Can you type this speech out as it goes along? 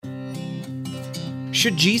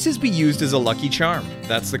Should Jesus be used as a lucky charm?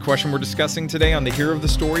 That's the question we're discussing today on the Hero of the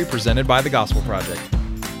Story, presented by the Gospel Project.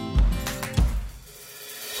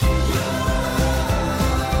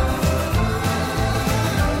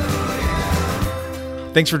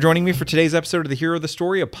 Thanks for joining me for today's episode of the Hero of the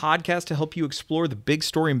Story, a podcast to help you explore the big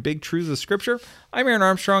story and big truths of Scripture. I'm Aaron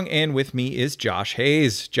Armstrong, and with me is Josh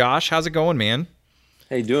Hayes. Josh, how's it going, man?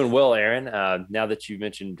 Hey, doing well, Aaron. Now that you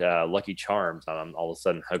mentioned Lucky Charms, I'm all of a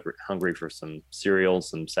sudden hungry for some cereal,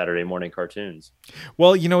 some Saturday morning cartoons.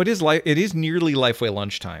 Well, you know, it is nearly Lifeway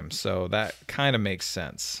lunchtime, so that kind of makes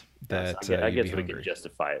sense. I guess we can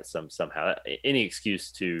justify it somehow. Any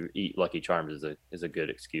excuse to eat Lucky Charms is a good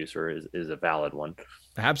excuse, or is a valid one.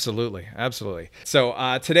 Absolutely.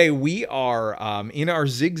 So today we are in our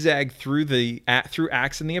zigzag through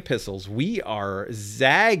Acts and the epistles. We are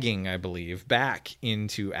zagging, I believe, back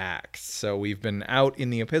into Acts. So we've been out in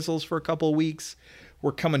the epistles for a couple of weeks.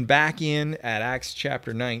 We're coming back in at Acts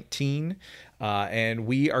chapter 19, and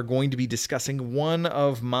we are going to be discussing one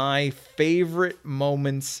of my favorite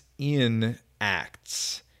moments in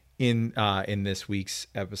Acts in this week's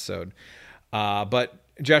episode. But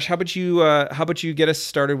Josh, how about you get us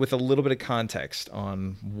started with a little bit of context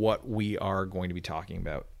on what we are going to be talking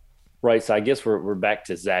about? Right. So I guess we're back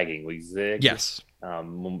to zagging. We zigged. Yes.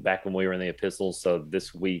 Back when we were in the epistles. So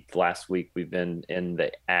last week, we've been in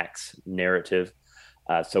the Acts narrative.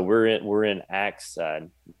 So we're in Acts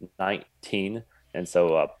 19, and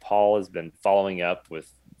so Paul has been following up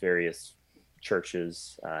with various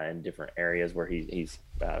churches in different areas where he's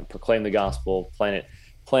proclaimed the gospel,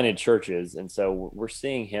 planted churches, and so we're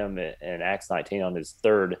seeing him in Acts 19 on his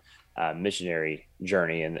third missionary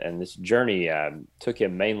journey, and this journey took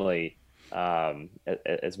him mainly,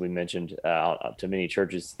 as we mentioned, to many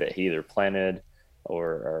churches that he either planted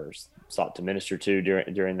or sought to minister to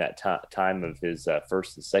during that time of his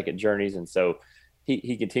first and second journeys. And so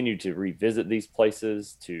he continued to revisit these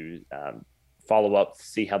places to follow up,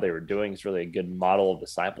 see how they were doing. It's really a good model of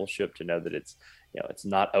discipleship to know that it's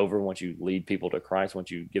not over once you lead people to Christ,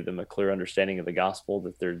 once you give them a clear understanding of the gospel,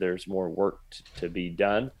 that there's more work to be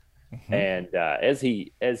done. Mm-hmm. And as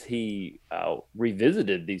he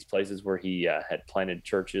revisited these places where he had planted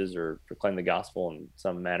churches or proclaimed the gospel in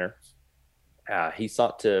some manner, he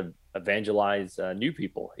sought to evangelize new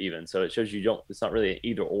people even. So it shows it's not really an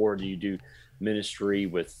either or. Do you do ministry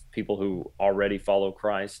with people who already follow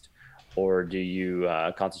Christ, or do you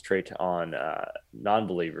concentrate on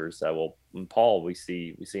non-believers? Well, in Paul, we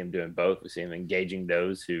see him doing both. We see him engaging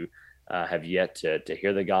those who have yet to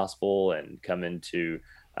hear the gospel and come into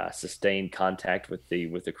sustained contact with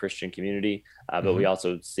the Christian community. But we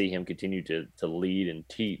also see him continue to lead and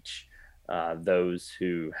teach those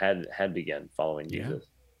who had begun following Jesus.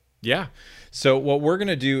 Yeah. So what we're going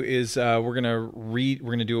to do is we're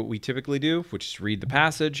going to do what we typically do, which is read the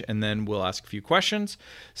passage, and then we'll ask a few questions.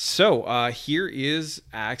 So here is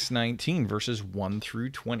Acts 19, verses 1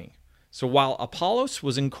 through 20. So while Apollos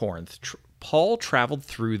was in Corinth, Paul traveled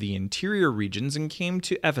through the interior regions and came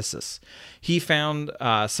to Ephesus. He found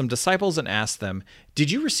some disciples and asked them,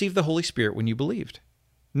 "Did you receive the Holy Spirit when you believed?"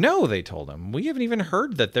 "No," they told him. "We haven't even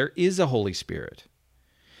heard that there is a Holy Spirit."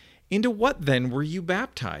 "Into what then were you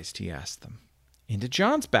baptized?" he asked them. "Into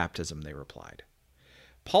John's baptism," they replied.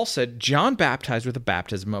 Paul said, "John baptized with a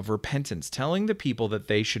baptism of repentance, telling the people that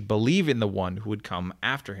they should believe in the one who would come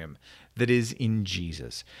after him, that is, in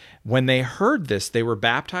Jesus. When they heard this, they were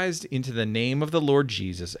baptized into the name of the Lord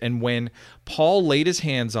Jesus. And when Paul laid his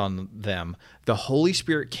hands on them, the Holy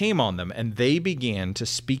Spirit came on them, and they began to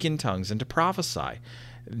speak in tongues and to prophesy.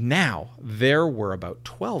 Now there were about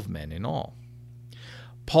 12 men in all.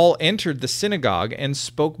 Paul entered the synagogue and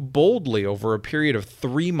spoke boldly over a period of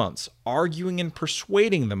 3 months, arguing and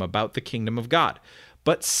persuading them about the kingdom of God.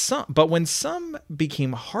 But when some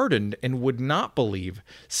became hardened and would not believe,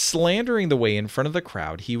 slandering the way in front of the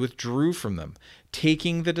crowd, he withdrew from them,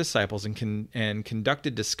 taking the disciples and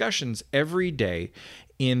conducted discussions every day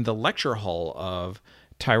in the lecture hall of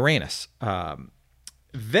Tyrannus.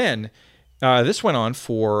 Then this went on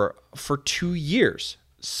for 2 years,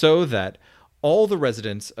 so that all the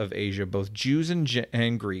residents of Asia, both Jews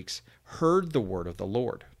and Greeks, heard the word of the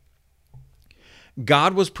Lord.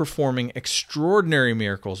 God was performing extraordinary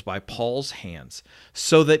miracles by Paul's hands,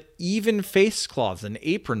 so that even face cloths and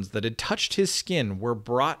aprons that had touched his skin were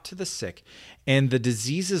brought to the sick, and the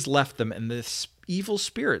diseases left them, and the evil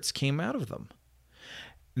spirits came out of them.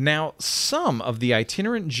 Now, some of the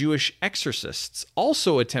itinerant Jewish exorcists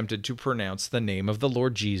also attempted to pronounce the name of the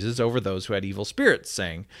Lord Jesus over those who had evil spirits,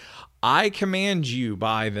 saying, "I command you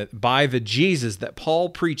by the Jesus that Paul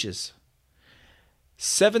preaches."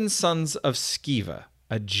 7 sons of Sceva,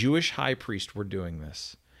 a Jewish high priest, were doing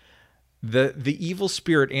this. The evil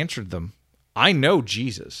spirit answered them, I know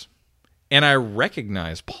Jesus, and I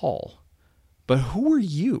recognize Paul, but who are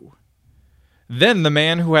you? Then the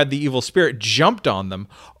man who had the evil spirit jumped on them,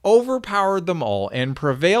 overpowered them all, and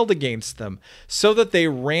prevailed against them, so that they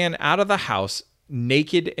ran out of the house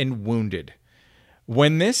naked and wounded.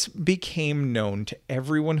 When this became known to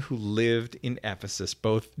everyone who lived in Ephesus,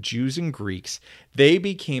 both Jews and Greeks, they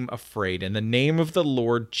became afraid, and the name of the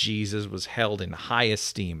Lord Jesus was held in high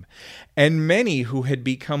esteem. And many who had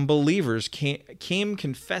become believers came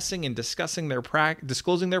confessing and disclosing their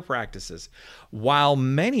practices, while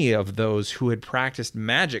many of those who had practiced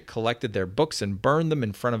magic collected their books and burned them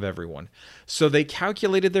in front of everyone. So they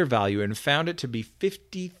calculated their value and found it to be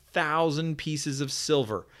 50,000 pieces of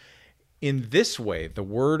silver. In this way, the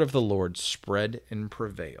word of the Lord spread and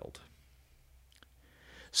prevailed.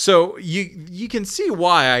 So you can see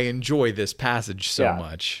why I enjoy this passage so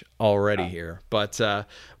much already here. But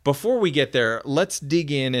before we get there, let's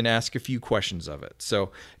dig in and ask a few questions of it.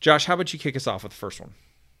 So, Josh, how about you kick us off with the first one?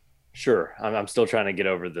 Sure. I'm still trying to get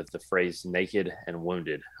over the phrase naked and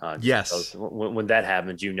wounded. Yes. When that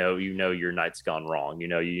happens, you know your night's gone wrong. You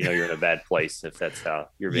know you're in a bad place if that's how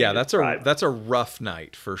you're being described. That's a rough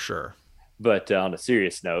night for sure. But on a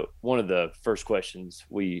serious note, one of the first questions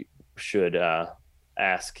we should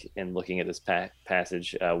ask in looking at this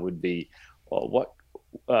passage would be, well,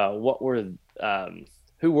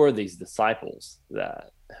 who were these disciples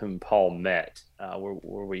whom Paul met?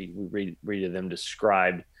 Where we read of them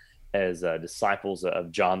described as disciples of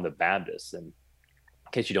John the Baptist. And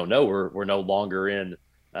in case you don't know, we're no longer in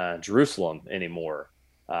Jerusalem anymore.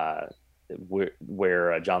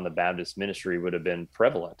 Where John the Baptist ministry would have been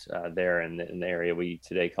prevalent there in the area we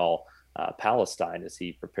today call Palestine, as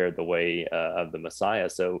he prepared the way of the Messiah.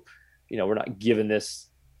 So, we're not given this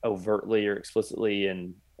overtly or explicitly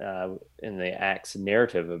in the Acts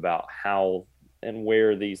narrative about how and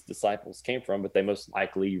where these disciples came from, but they most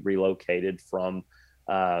likely relocated from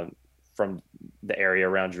the area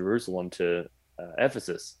around Jerusalem to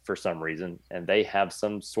Ephesus for some reason, and they have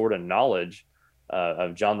some sort of knowledge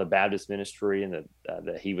of John the Baptist ministry, and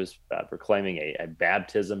that he was proclaiming a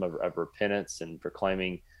baptism of repentance and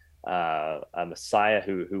proclaiming a Messiah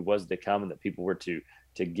who was to come, and that people were to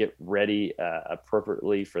get ready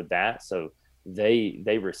appropriately for that. So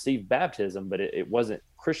they received baptism, but it wasn't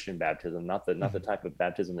Christian baptism, not the type of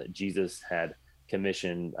baptism that Jesus had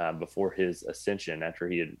commissioned before his ascension, after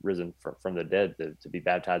he had risen from the dead, to be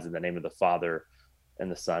baptized in the name of the Father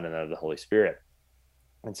and the Son and of the Holy Spirit.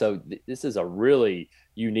 And so this is a really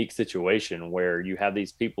unique situation where you have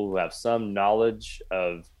these people who have some knowledge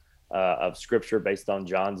of Scripture based on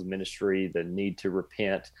John's ministry, the need to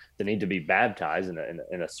repent, the need to be baptized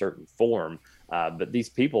in a certain form. But these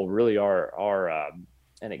people really are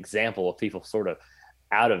an example of people sort of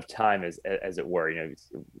out of time, as it were.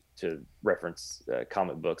 To reference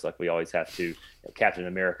comic books like we always have to. Captain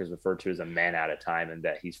America is referred to as a man out of time, and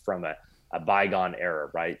that he's from a bygone era,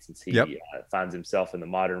 right? Since he finds himself in the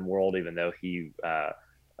modern world, even though he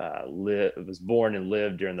was born and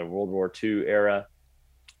lived during the World War II era.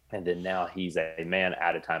 And then now he's a man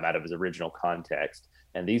at a time, out of his original context.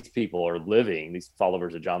 And these people are living, these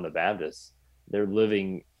followers of John the Baptist, they're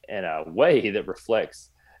living in a way that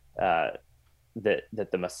reflects that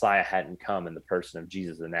the Messiah hadn't come in the person of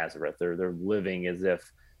Jesus of Nazareth. They're living as if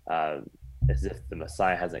the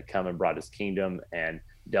Messiah hasn't come and brought his kingdom and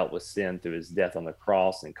dealt with sin through his death on the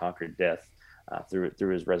cross and conquered death through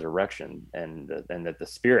his resurrection, and that the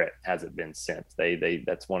Spirit hasn't been sent.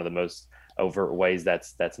 That's one of the most overt ways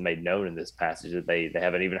that's made known in this passage, that they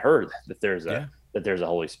haven't even heard that there's a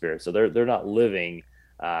Holy Spirit. So they're not living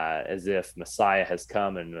as if Messiah has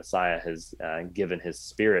come and Messiah has given his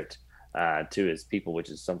Spirit to his people, which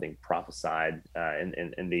is something prophesied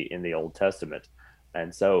in the Old Testament.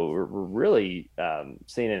 And so we're really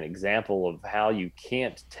seeing an example of how you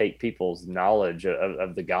can't take people's knowledge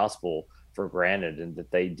of the gospel for granted, and that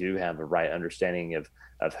they do have a right understanding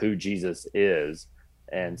of who Jesus is.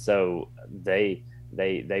 And so they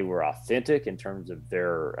were authentic in terms of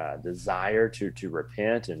their desire to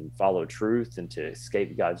repent and follow truth and to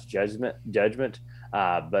escape God's judgment.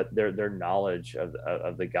 But their knowledge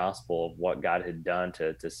of the gospel, of what God had done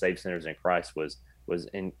to save sinners in Christ, was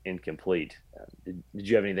incomplete. Did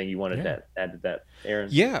you have anything you wanted to add to that, Aaron?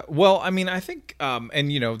 Yeah, well, I mean, I think, and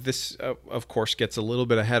this of course gets a little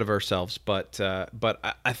bit ahead of ourselves, but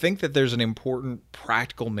I think that there's an important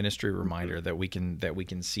practical ministry reminder that we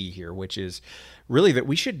can see here, which is really that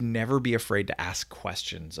we should never be afraid to ask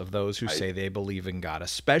questions of those who say they believe in God,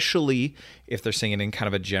 especially if they're saying it in kind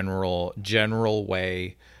of a general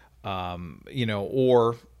way.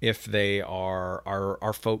 or if they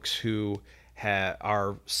are folks who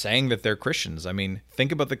are saying that they're Christians. I mean,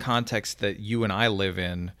 think about the context that you and I live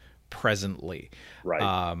in presently,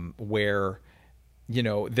 Right. where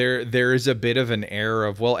there is a bit of an air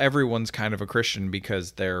of, well, everyone's kind of a Christian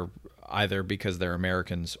because they're either because they're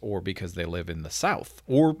Americans or because they live in the South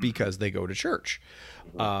or because they go to church,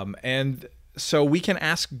 Mhm. and so we can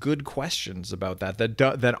ask good questions about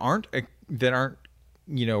that aren't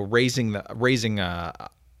raising a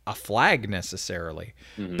flag necessarily,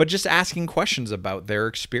 Mhm. but just asking questions about their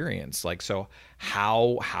experience. Like, so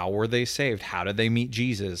how were they saved? How did they meet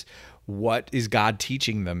Jesus? What is God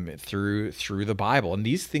teaching them through the Bible? And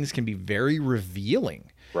these things can be very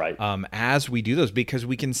revealing, Right. as we do those, because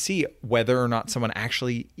we can see whether or not someone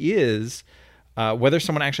actually is. Whether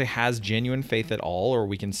someone actually has genuine faith at all, or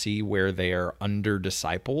we can see where they are under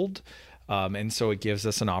discipled. And so it gives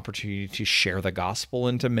us an opportunity to share the gospel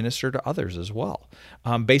and to minister to others as well.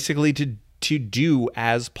 Basically, to do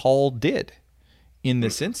as Paul did in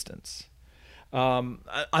this Mhm. instance.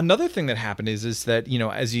 Another thing that happened is that,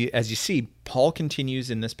 as you see, Paul continues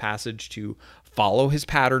in this passage to follow his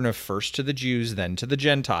pattern of first to the Jews, then to the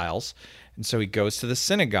Gentiles. And so he goes to the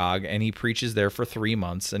synagogue and he preaches there for 3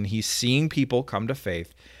 months, and he's seeing people come to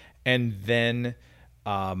faith. And then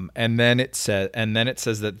it says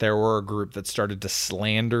that there were a group that started to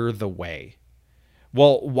slander the way.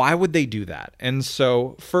 Well, why would they do that? And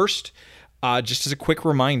so first, just as a quick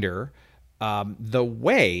reminder, the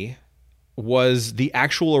way was the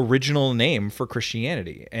actual original name for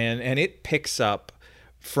Christianity, and it picks up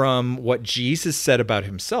from what Jesus said about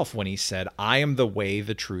himself when he said, "I am the way,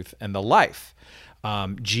 the truth, and the life."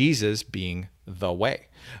 Jesus being the way,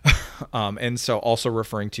 and so also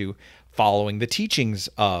referring to following the teachings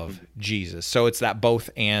of Jesus. So it's that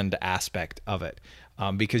both and aspect of it.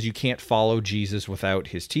 Because you can't follow Jesus without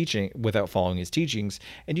without following his teachings,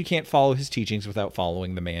 and you can't follow his teachings without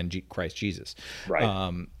following the man Christ Jesus.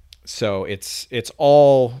 Right. So it's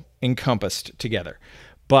all encompassed together.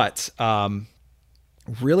 But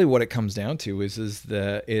really, what it comes down to is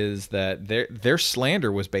that their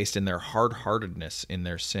slander was based in their hard-heartedness in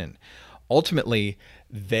their sin. Ultimately,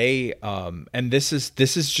 they and this is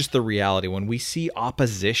just the reality. When we see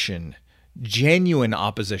opposition, genuine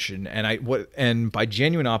opposition, and by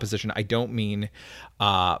genuine opposition, I don't mean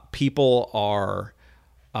people are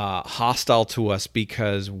hostile to us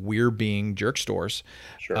because we're being jerk stores,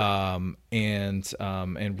 Sure. and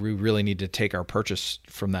we really need to take our purchase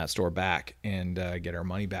from that store back and get our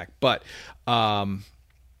money back. But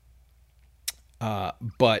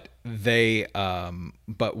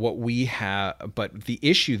what we have, but the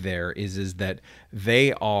issue there is that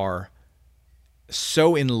they are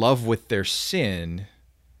so in love with their sin,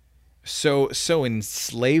 so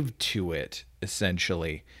enslaved to it,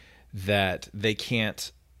 essentially, that they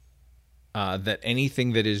can't, that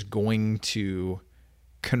anything that is going to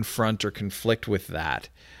confront or conflict with that,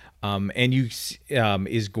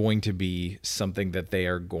 is going to be something that they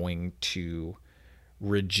are going to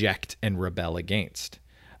reject and rebel against.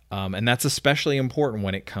 And that's especially important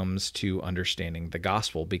when it comes to understanding the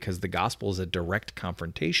gospel, because the gospel is a direct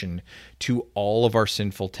confrontation to all of our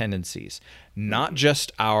sinful tendencies, not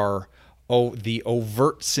just the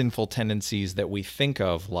overt sinful tendencies that we think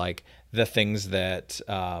of, like the things that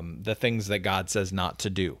God says not to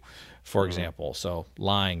do, for example. So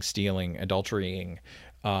lying, stealing, adulterying,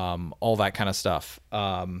 all that kind of stuff.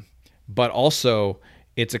 But also,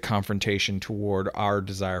 it's a confrontation toward our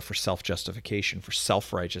desire for self-justification, for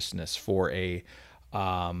self-righteousness, for a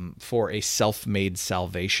self-made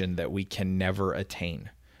salvation that we can never attain.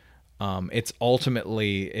 It's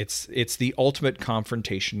the ultimate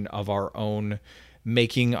confrontation of our own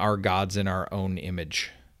making our gods in our own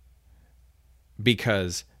image,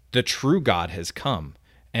 because the true God has come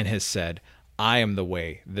and has said, "I am the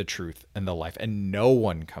way, the truth, and the life, and no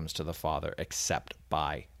one comes to the Father except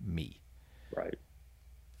by me." Right.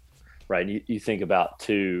 Right. You think about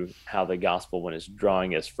too how the gospel, when it's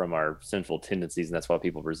drawing us from our sinful tendencies, and that's why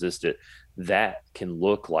people resist it, that can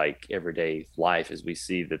look like everyday life, as we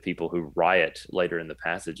see the people who riot later in the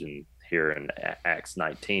passage and here in Acts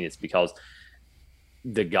 19. It's because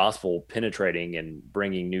the gospel penetrating and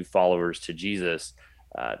bringing new followers to Jesus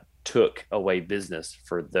took away business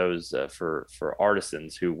for those for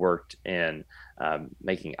artisans who worked in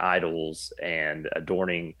making idols and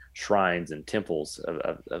adorning shrines and temples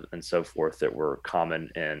and so forth that were common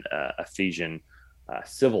in Ephesian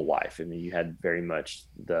civil life. I mean, you had very much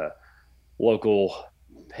the local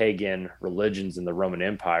pagan religions in the Roman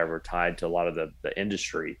Empire were tied to a lot of the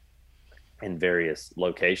industry in various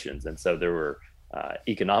locations, and so there were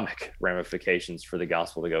economic ramifications for the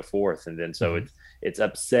gospel to go forth. And then so Mm-hmm. it's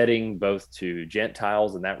upsetting both to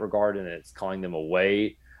Gentiles in that regard, and it's calling them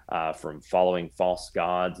away from following false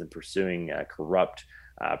gods and pursuing corrupt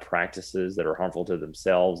practices that are harmful to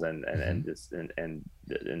themselves and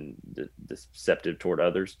deceptive toward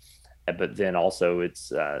others. But then also it's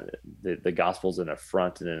the gospel's an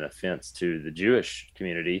affront and an offense to the Jewish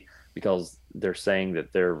community, because they're saying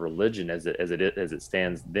that their religion as it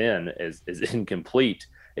stands then is incomplete,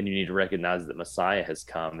 and you need to recognize that Messiah has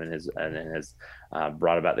come and has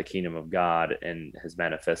brought about the kingdom of God and has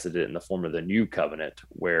manifested it in the form of the new covenant,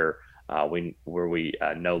 where we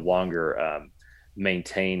no longer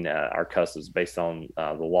maintain our customs based on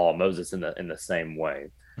the law of Moses in the same way.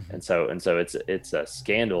 Mm-hmm. And so it's a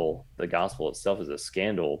scandal. The gospel itself is a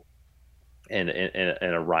scandal and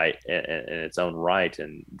a right in its own right.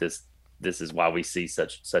 And this is why we see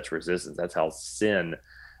such resistance. That's how sin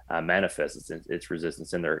manifests its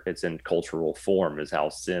resistance it's in cultural form, is how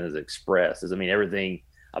sin is expressed. I mean, everything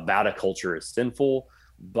about a culture is sinful,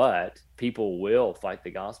 but people will fight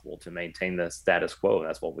the gospel to maintain the status quo.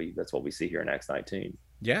 That's what we see here in Acts 19.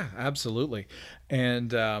 Yeah, absolutely.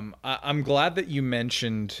 And I'm glad that you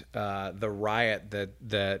mentioned the riot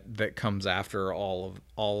that comes after all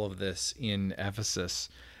of this in Ephesus,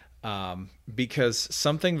 because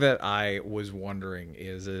something that I was wondering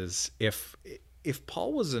is if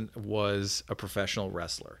Paul was a professional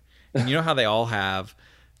wrestler, and you know how they all have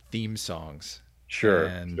theme songs. Sure.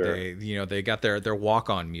 And they got their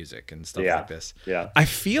walk-on music and stuff like this. Yeah. I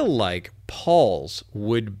feel like Paul's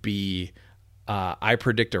would be I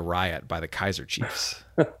Predict a Riot by the Kaiser Chiefs.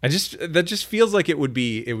 That just feels like it would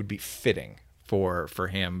be fitting for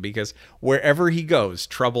him, because wherever he goes,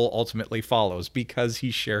 trouble ultimately follows, because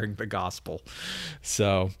he's sharing the gospel.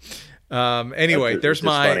 So anyway, there's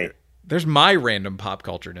my random pop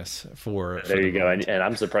culture-ness for there you go. And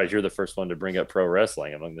I'm surprised you're the first one to bring up pro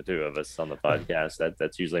wrestling among the two of us on the podcast.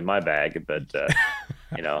 That's usually my bag, but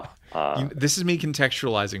this is me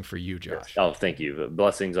contextualizing for you, Josh. Oh, thank you.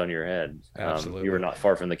 Blessings on your head. Absolutely. You were not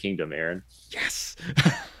far from the kingdom, Aaron. Yes.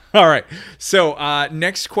 All right. So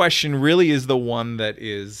next question really is the one that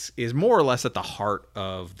is more or less at the heart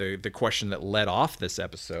of the question that led off this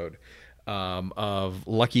episode, of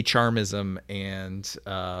Lucky Charmism and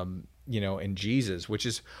and Jesus, which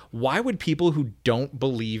is, why would people who don't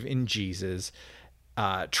believe in Jesus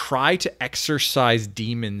try to exorcise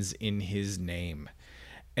demons in his name?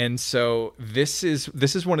 And so this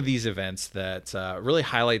is one of these events that really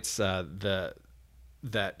highlights that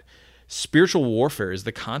spiritual warfare is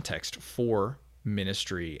the context for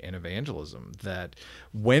ministry and evangelism. That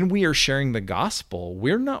when we are sharing the gospel,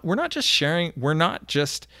 we're not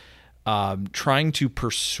just trying to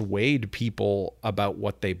persuade people about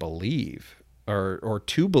what they believe, or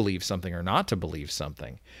to believe something or not to believe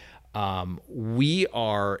something. We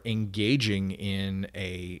are engaging in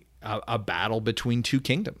a battle between two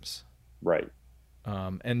kingdoms. Right.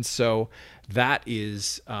 And so that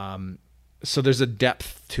is, so there's a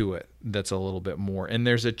depth to it that's a little bit more, and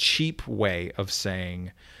there's a cheap way of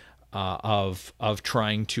saying, of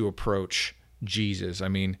trying to approach Jesus. I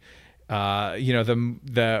mean,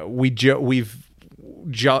 we've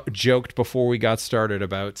joked before we got started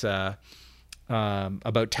about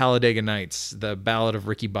Talladega Nights, the Ballad of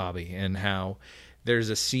Ricky Bobby, and how there's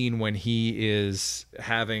a scene when he's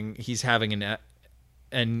having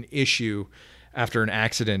an issue after an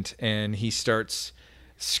accident, and he starts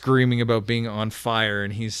screaming about being on fire,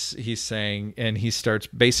 and he's saying, and he starts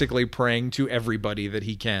basically praying to everybody that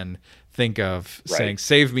he can think of, right, saying,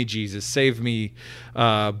 "Save me, Jesus, save me,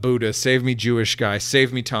 Buddha, save me, Jewish guy,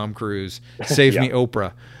 save me, Tom Cruise, save me,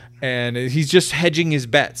 Oprah." And he's just hedging his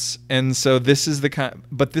bets. And so this is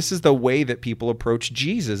the way that people approach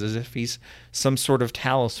Jesus, as if he's some sort of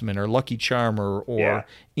talisman or lucky charm or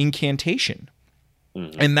incantation.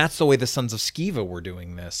 Mm-hmm. And that's the way the Sons of Sceva were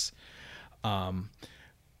doing this.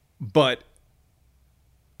 But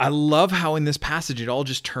I love how in this passage it all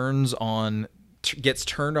just gets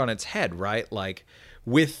turned on its head, right? Like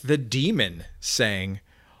with the demon saying,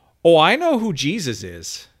 "Oh, I know who Jesus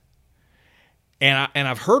is. And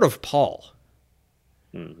I've heard of Paul."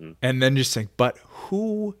 Mm-hmm. And then just saying, "But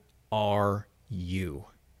who are you?"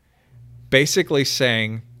 Basically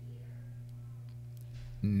saying,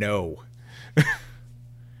 no.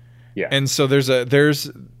 Yeah. And so there's a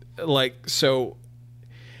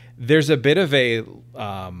bit of a,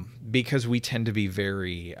 because we tend to be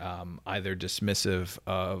very either dismissive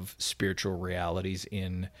of spiritual realities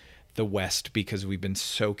in the West, because we've been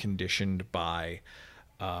so conditioned by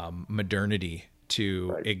modernity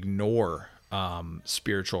to ignore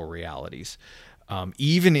spiritual realities,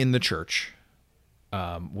 even in the church.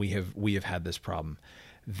 we have had this problem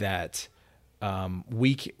that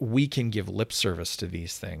we can give lip service to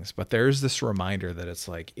these things, but there's this reminder that it's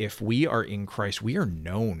like, if we are in Christ, we are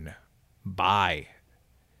known by,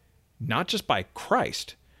 not just by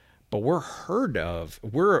Christ, but we're heard of,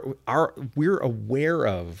 we're aware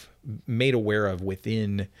of, made aware of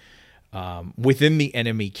within the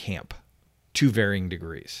enemy camp to varying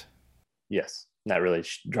degrees. Yes, that really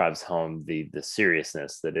drives home the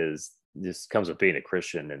seriousness that is this comes with being a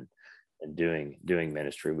Christian and doing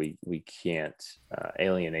ministry. We can't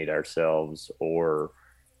alienate ourselves or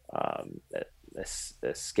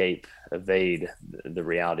evade the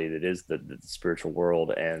reality that is the spiritual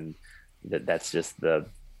world, and that's just the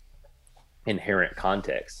inherent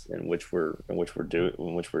context in which we're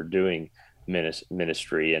doing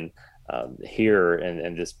ministry. And here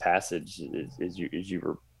in this passage, as you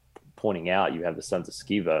were pointing out, you have the sons of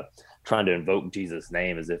Sceva trying to invoke Jesus'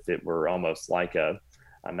 name as if it were almost like a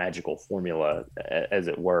magical formula, as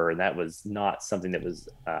it were. And that was not something that was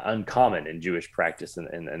uncommon in Jewish practice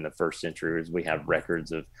in the first century, as we have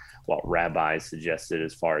records of what rabbis suggested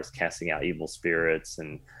as far as casting out evil spirits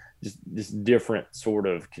and just different sort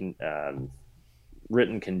of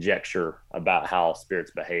written conjecture about how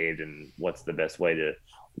spirits behaved and what's the best way to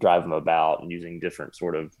drive them about, and using different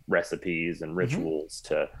sort of recipes and rituals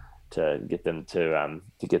to get them to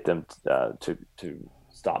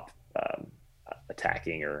stop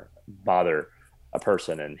attacking or bother a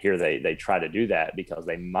person. And here they try to do that because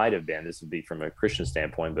they might have been, this would be from a Christian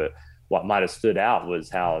standpoint, but what might have stood out was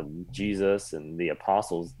how Jesus and the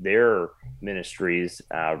apostles, their ministries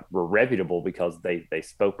were reputable because they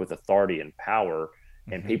spoke with authority and power,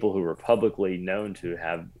 and people who were publicly known to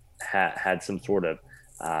have had some sort of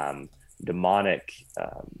demonic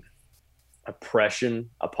oppression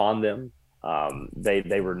upon them,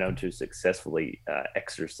 they were known to successfully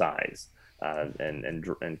exercise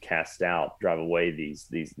and cast out, drive away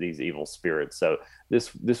these evil spirits. So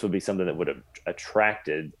this would be something that would have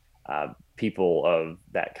attracted people of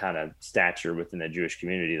that kind of stature within the Jewish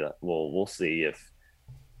community. That we'll see if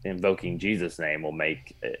invoking Jesus' name will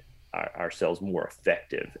make ourselves more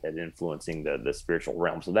effective at influencing the spiritual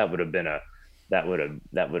realm. So that would have been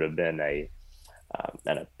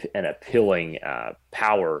an appealing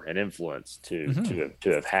power and influence to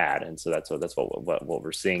have had. And so that's what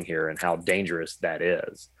we're seeing here, and how dangerous that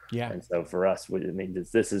is. Yeah. And so for us,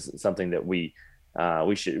 this is something that we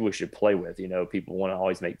should play with. People want to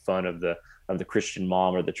always make fun of the Christian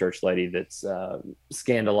mom or the church lady that's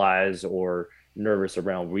scandalized or nervous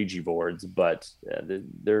around Ouija boards, but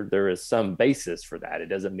there is some basis for that. It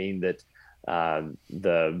doesn't mean that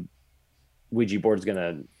the Ouija board is going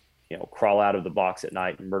to crawl out of the box at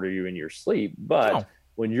night and murder you in your sleep. But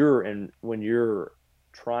when you're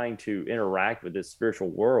trying to interact with this spiritual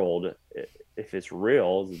world, if it's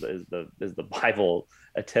real, as the Bible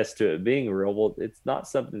attests to it being real, well, it's not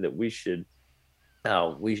something that we should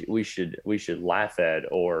laugh at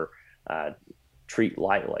or treat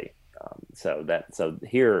lightly. So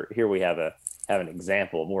here we have an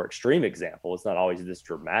example, a more extreme example. It's not always this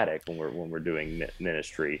dramatic when we're doing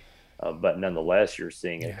ministry. But nonetheless, you're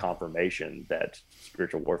seeing a confirmation that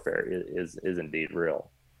spiritual warfare is indeed real.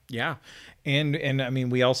 Yeah. And I mean,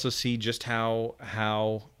 we also see just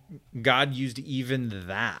how God used even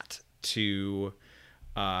that to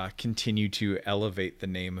continue to elevate the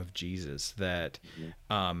name of Jesus, that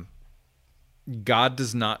God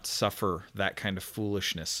does not suffer that kind of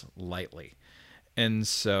foolishness lightly. And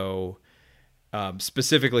so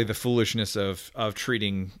specifically the foolishness of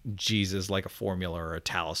treating Jesus like a formula or a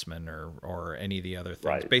talisman or any of the other things.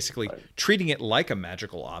 Right, basically treating it like a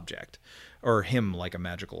magical object, or him like a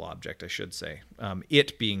magical object, I should say.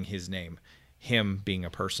 It being his name, him being a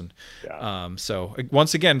person. Yeah. So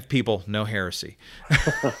once again, people, no heresy.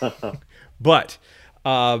 But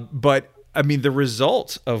I mean, the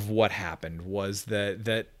result of what happened was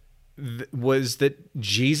that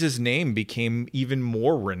Jesus' name became even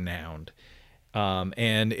more renowned.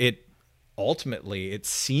 And it ultimately, it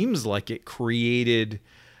seems like it created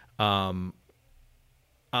a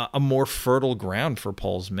more fertile ground for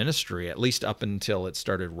Paul's ministry, at least up until it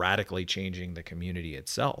started radically changing the community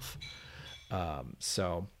itself. And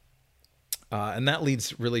that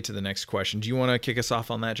leads really to the next question. Do you want to kick us off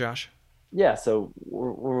on that, Josh? Yeah, so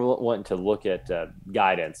we're wanting to look at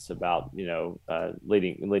guidance about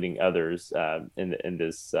leading others in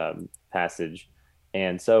this passage.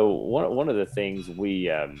 And so one of the things we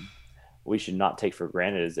should not take for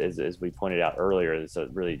granted is, as we pointed out earlier, so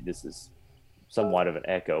really this is somewhat of an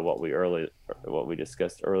echo of what we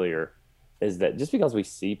discussed earlier, is that just because we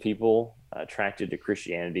see people attracted to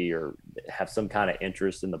Christianity or have some kind of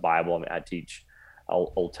interest in the Bible. I mean, I teach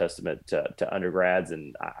Old Testament to undergrads,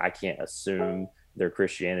 and I can't assume their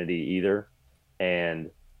Christianity either. And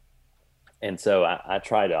so I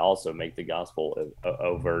try to also make the gospel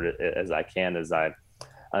overt as I can as I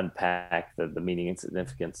unpack the meaning and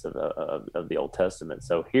significance of the Old Testament.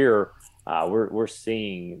 So here we're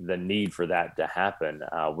seeing the need for that to happen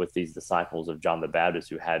with these disciples of John the Baptist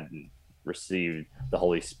who hadn't received the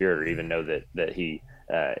Holy Spirit or even know that he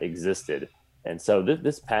existed. And so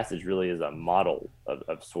this passage really is a model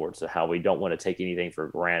of sorts of how we don't want to take anything for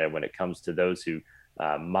granted when it comes to those who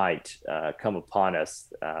might come upon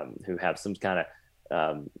us, who have some kind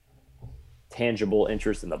of tangible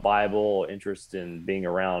interest in the Bible, interest in being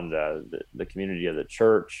around the community of the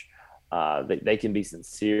church. They can be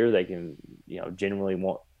sincere. They can, genuinely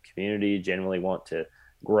want community, genuinely want to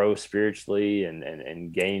grow spiritually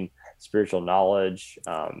and gain spiritual knowledge.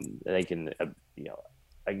 They can,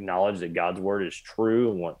 acknowledge that God's word is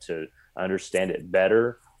true and want to understand it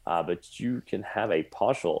better. But you can have a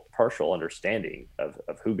partial understanding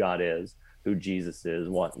of who God is, who Jesus is,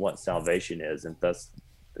 what salvation is, and thus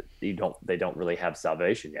they don't really have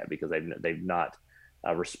salvation yet because they've not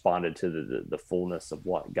responded to the fullness of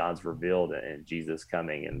what God's revealed in Jesus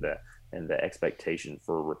coming and the expectation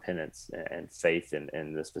for repentance and faith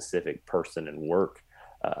in the specific person and work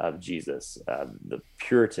of Jesus. The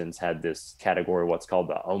Puritans had this category, what's called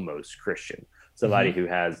the almost Christian, somebody who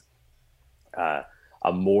has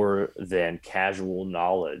a more than casual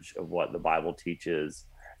knowledge of what the Bible teaches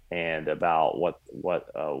and about what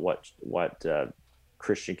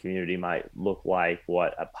Christian community might look like,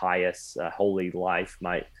 what a pious, holy life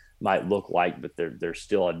might look like, but there's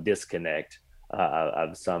still a disconnect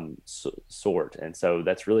of some sort. And so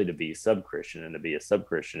that's really to be sub-Christian, and to be a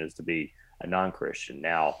sub-Christian is to be a non-Christian.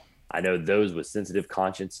 Now, I know those with sensitive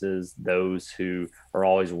consciences, those who are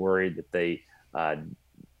always worried that they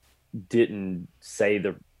didn't say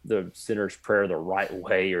the sinner's prayer the right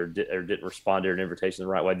way or didn't respond to an invitation the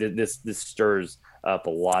right way. This stirs up a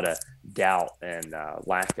lot of doubt and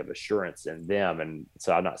lack of assurance in them. And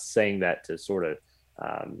so I'm not saying that to sort of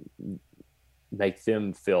make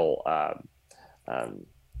them feel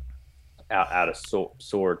out of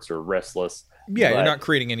sorts or restless. Yeah, you're not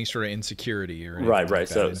creating any sort of insecurity or anything right. Like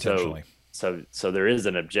that intentionally. So there is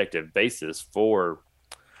an objective basis for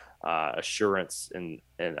assurance in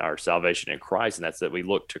our salvation in Christ, and that's that we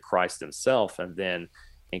look to Christ himself, and then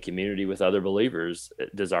in community with other believers,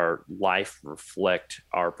 does our life reflect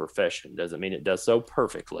our profession? Doesn't mean it does so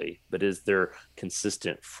perfectly, but is there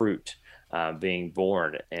consistent fruit being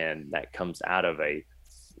born? And that comes out of a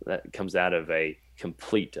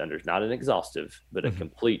complete not an exhaustive, but a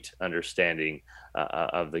complete understanding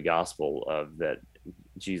of the gospel, of that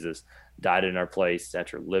Jesus died in our place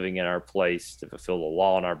after living in our place to fulfill the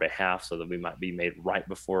law on our behalf so that we might be made right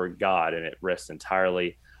before God. And it rests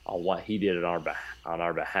entirely on what he did on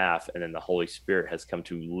our behalf. And then the Holy Spirit has come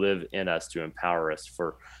to live in us to empower us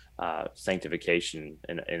for sanctification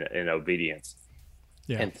and obedience.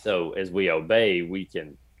 Yeah. And so as we obey, we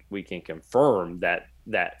can confirm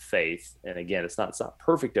that faith. And again, it's not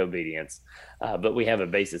perfect obedience, but we have a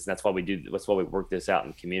basis, and that's why we work this out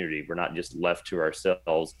in community. We're not just left to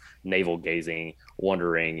ourselves, navel gazing,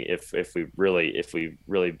 wondering if we've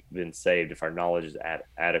really been saved, if our knowledge is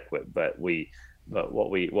adequate. But what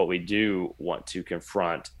we do want to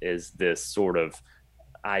confront is this sort of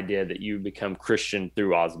idea that you become Christian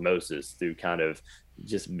through osmosis, through kind of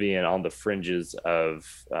just being on the fringes of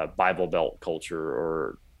Bible Belt culture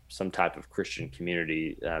or some type of Christian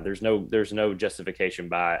community. There's no justification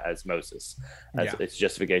by osmosis. It's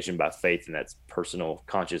justification by faith, and that's personal,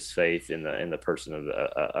 conscious faith in the person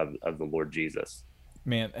of the Lord Jesus.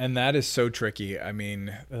 Man, and that is so tricky. I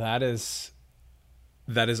mean, that is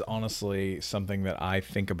honestly something that I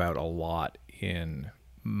think about a lot in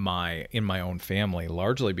my own family,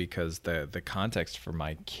 largely because the context for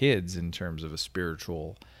my kids in terms of a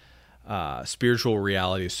spiritual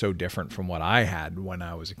reality is so different from what I had when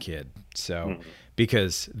I was a kid. So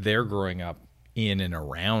because they're growing up in and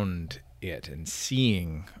around it and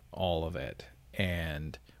seeing all of it,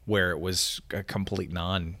 and where it was a complete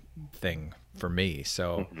non thing for me.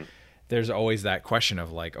 So there's always that question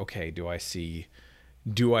of like, okay, do I see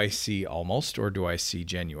almost, or do I see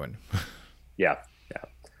genuine? Yeah.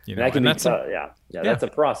 That can be that's a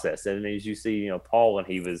process. And as you see, Paul, when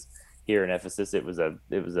he was here in Ephesus, it was a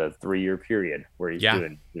 3-year period where he's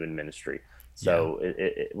doing ministry. So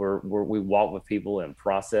we walk with people in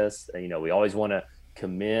process. We always want to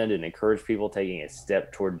commend and encourage people taking a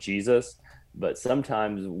step toward Jesus, but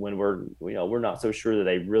sometimes when we're not so sure that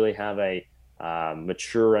they really have a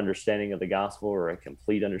mature understanding of the gospel or a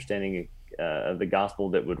complete understanding of the gospel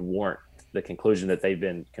that would warrant the conclusion that they've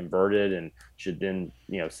been converted and should then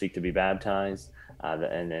seek to be baptized,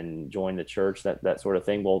 and then join the church, that sort of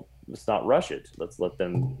thing. Well, let's not rush it. Let's let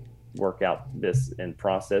them work out this in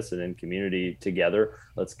process and in community together.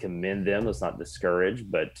 Let's commend them. Let's not discourage,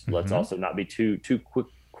 but let's also not be too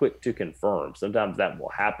quick to confirm. Sometimes that will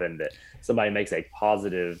happen, that somebody makes a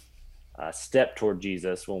positive step toward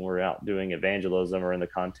Jesus when we're out doing evangelism or in the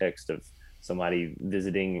context of somebody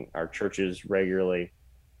visiting our churches regularly,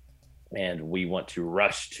 and we want to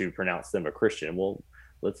rush to pronounce them a Christian. Well,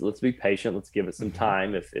 let's be patient. Let's give it some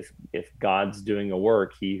time. If God's doing a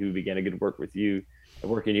work, He who began a good work with you,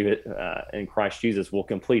 work in you in Christ Jesus, will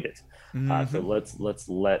complete it. So let's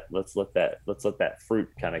let that fruit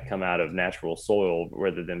kind of come out of natural soil,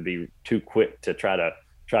 rather than be too quick to try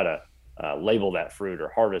to label that fruit or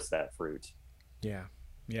harvest that fruit. Yeah,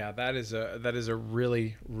 that is a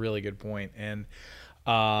really, really good point. And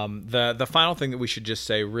the final thing that we should just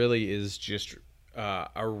say really is just a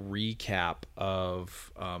recap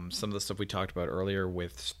of some of the stuff we talked about earlier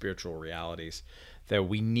with spiritual realities, that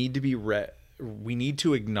we need to be we need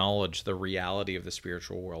to acknowledge the reality of the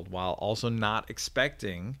spiritual world, while also not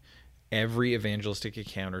expecting every evangelistic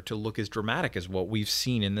encounter to look as dramatic as what we've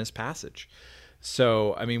seen in this passage.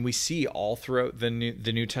 So, I mean, we see all throughout the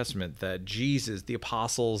New Testament that Jesus, the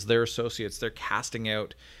apostles, their associates, they're casting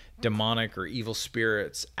out demonic or evil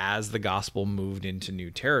spirits as the gospel moved into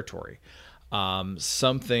new territory.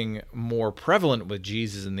 Something more prevalent with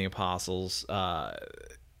Jesus and the apostles,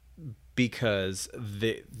 because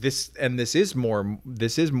this is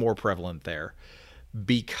more prevalent there,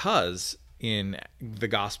 because in the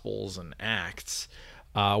Gospels and Acts,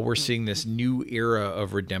 we're seeing this new era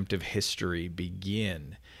of redemptive history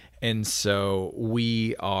begin. And so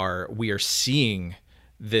we are seeing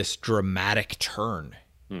this dramatic turn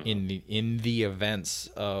in the events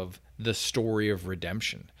of the story of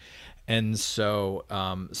redemption. And so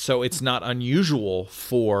it's not unusual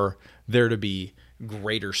for there to be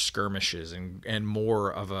greater skirmishes and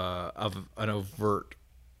more of an overt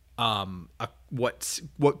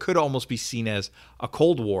what could almost be seen as a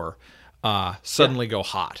Cold War suddenly go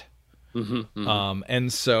hot.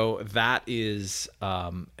 And so that is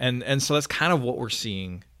and so that's kind of what we're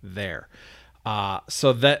seeing there.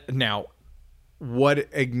 So that now, what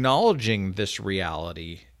acknowledging this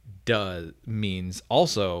reality means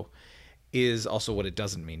also is also what it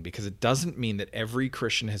doesn't mean, because it doesn't mean that every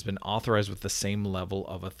Christian has been authorized with the same level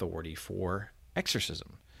of authority for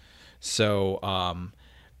exorcism. So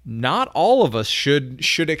not all of us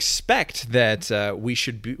should expect that we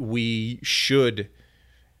should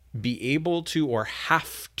be able to or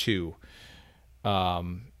have to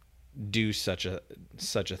do such a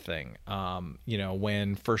thing.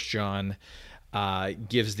 When First John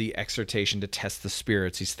gives the exhortation to test the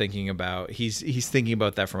spirits, he's thinking about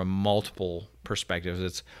that from a multiple perspectives.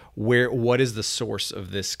 It's what is the source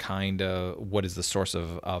of this what is the source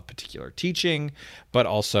of particular teaching, but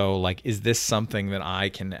also, like, is this something that I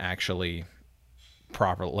can actually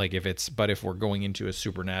properly, like, if we're going into a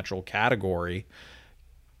supernatural category,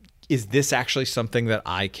 is this actually something that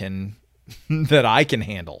I can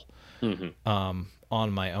handle on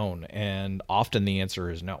my own? And often the answer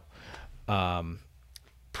is no.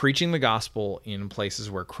 Preaching the gospel in places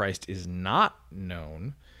where Christ is not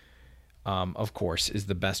known, of course, is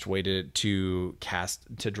the best way to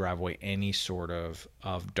drive away any sort of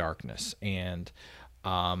darkness. And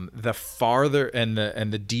the farther and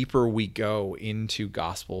the deeper we go into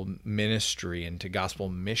gospel ministry, into gospel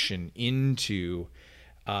mission, into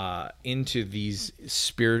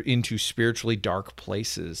spiritually dark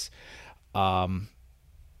places,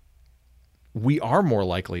 we are more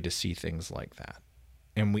likely to see things like that,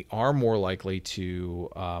 and we are more likely to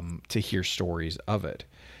hear stories of it.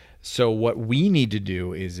 So what we need to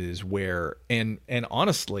do is where, and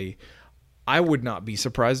honestly, I would not be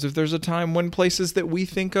surprised if there's a time when places that we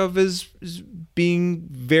think of as being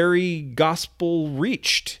very gospel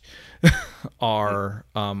reached are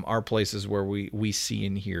places where we see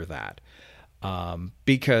and hear that,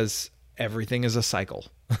 because everything is a cycle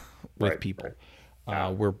with people.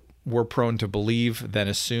 We're prone to believe, then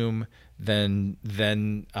assume, then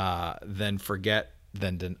forget,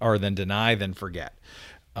 then deny, then forget,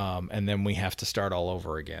 and then we have to start all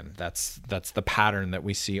over again. That's the pattern that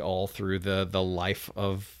we see all through the life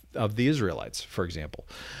of the Israelites, for example.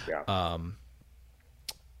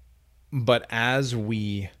 But as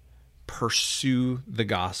we pursue the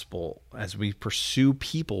gospel, as we pursue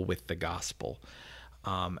people with the gospel,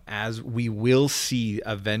 as we will see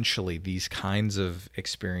eventually these kinds of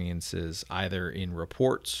experiences either in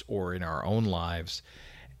reports or in our own lives.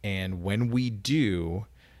 And when we do,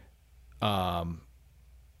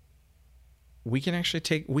 we can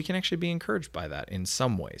actually be encouraged by that in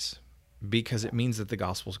some ways, because it means that the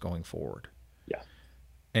gospel's going forward. Yeah.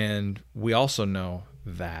 And we also know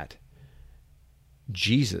that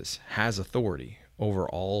Jesus has authority over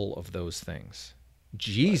all of those things.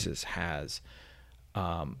 Jesus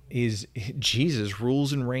Jesus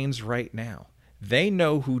rules and reigns right now. They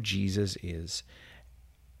know who Jesus is,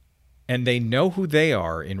 and they know who they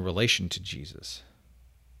are in relation to Jesus.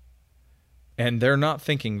 And they're not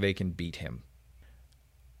thinking they can beat him.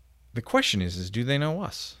 The question is do they know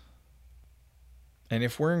us? And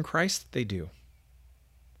if we're in Christ, they do.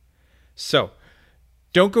 So,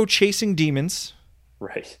 don't go chasing demons.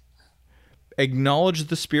 Right. Acknowledge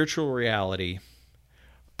the spiritual reality.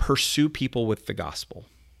 Pursue people with the gospel.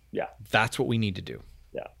 Yeah. That's what we need to do.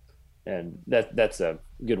 Yeah. And that's a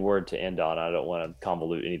good word to end on. I don't want to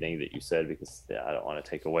convolute anything that you said, because I don't want to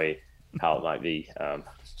take away how it might be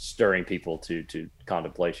stirring people to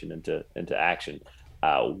contemplation and to action.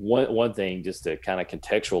 One thing, just to kind of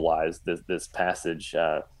contextualize this passage,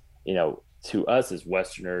 to us as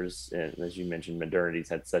Westerners, and as you mentioned, modernity's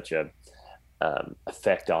had such a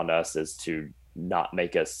effect on us as to not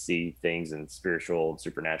make us see things in spiritual and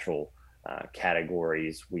supernatural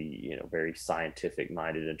categories. We, very scientific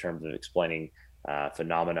minded in terms of explaining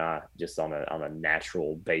phenomena just on a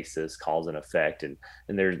natural basis, cause and effect, and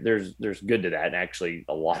there's good to that. And actually,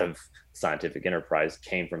 a lot of scientific enterprise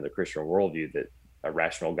came from the Christian worldview that a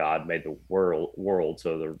rational God made the world,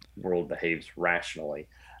 so the world behaves rationally.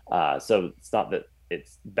 So it's not that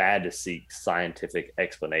it's bad to seek scientific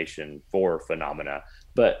explanation for phenomena,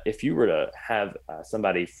 but if you were to have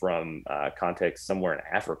somebody from context somewhere in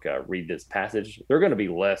Africa read this passage, they're going to be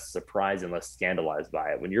less surprised and less scandalized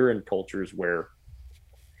by it. When you're in cultures where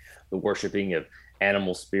the worshiping of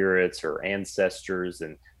animal spirits or ancestors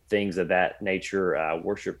and things of that nature,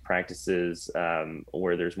 worship practices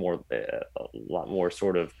where there's a lot more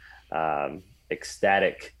sort of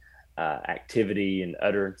ecstatic activity and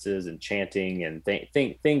utterances and chanting and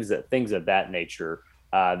things of that nature.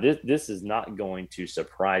 This is not going to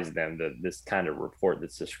surprise them. This kind of report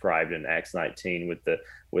that's described in Acts 19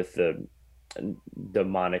 with the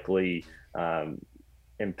demonically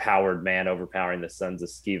empowered man overpowering the sons of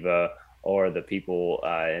Sceva, or the people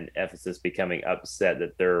in Ephesus becoming upset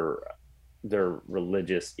that their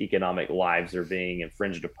religious economic lives are being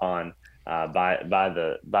infringed upon by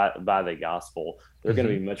the gospel. They're going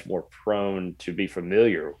to be much more prone to be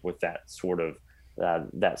familiar with that sort of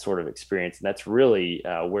experience, and that's really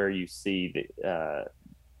where you see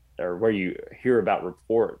or where you hear about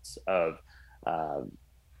reports of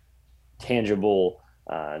tangible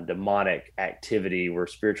demonic activity, where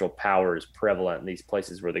spiritual power is prevalent in these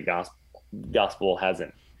places where the gospel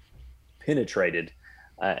hasn't penetrated.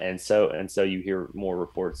 And so you hear more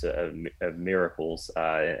reports of miracles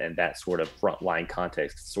and that sort of frontline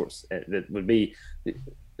context sorts that would be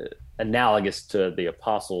analogous to the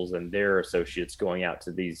apostles and their associates going out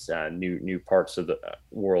to these new parts of the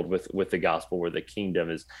world with the gospel, where the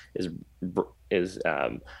kingdom is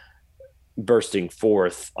bursting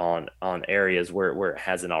forth on areas where it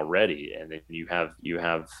hasn't already. And then you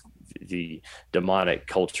have the demonic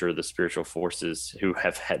culture, the spiritual forces who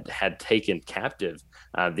have had taken captive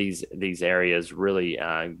these areas, really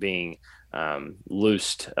being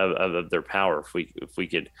loosed of their power, if we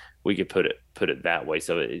could put it that way.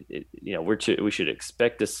 So we should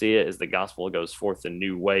expect to see it as the gospel goes forth in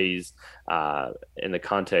new ways in the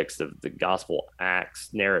context of the gospel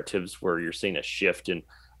acts narratives, where you're seeing a shift in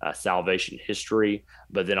salvation history,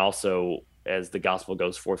 but then also as the gospel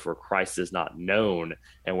goes forth where Christ is not known,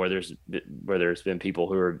 and where there's been people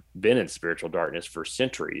who have been in spiritual darkness for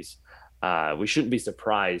centuries. We shouldn't be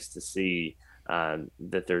surprised to see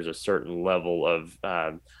that there's a certain level of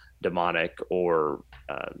demonic or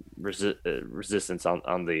resistance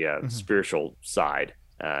on the spiritual side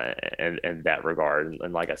and that regard.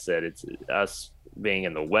 And like I said, it's us being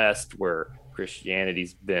in the West, where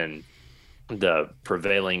Christianity's been the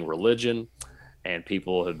prevailing religion, and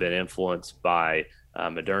people have been influenced by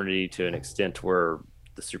modernity to an extent where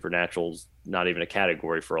the supernatural is not even a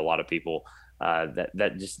category for a lot of people.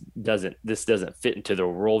 That just doesn't fit into their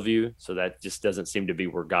worldview. So that just doesn't seem to be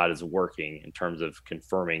where God is working in terms of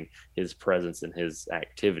confirming his presence and his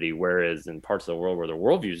activity. Whereas in parts of the world where the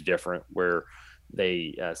worldview is different, where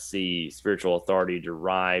they see spiritual authority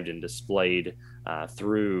derived and displayed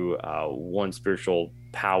through one spiritual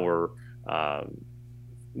power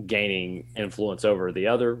gaining influence over the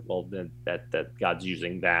other, well, then that God's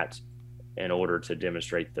using that in order to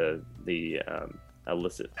demonstrate the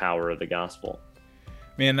illicit power of the gospel.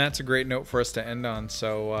 Man, that's a great note for us to end on.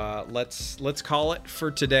 So let's call it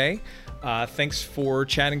for today. Thanks for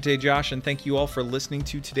chatting today, Josh, and thank you all for listening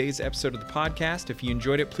to today's episode of the podcast. If you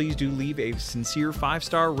enjoyed it, please do leave a sincere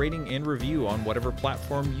 5-star rating and review on whatever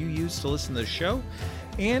platform you use to listen to the show.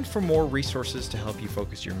 And for more resources to help you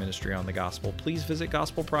focus your ministry on the gospel, please visit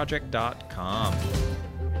gospelproject.com.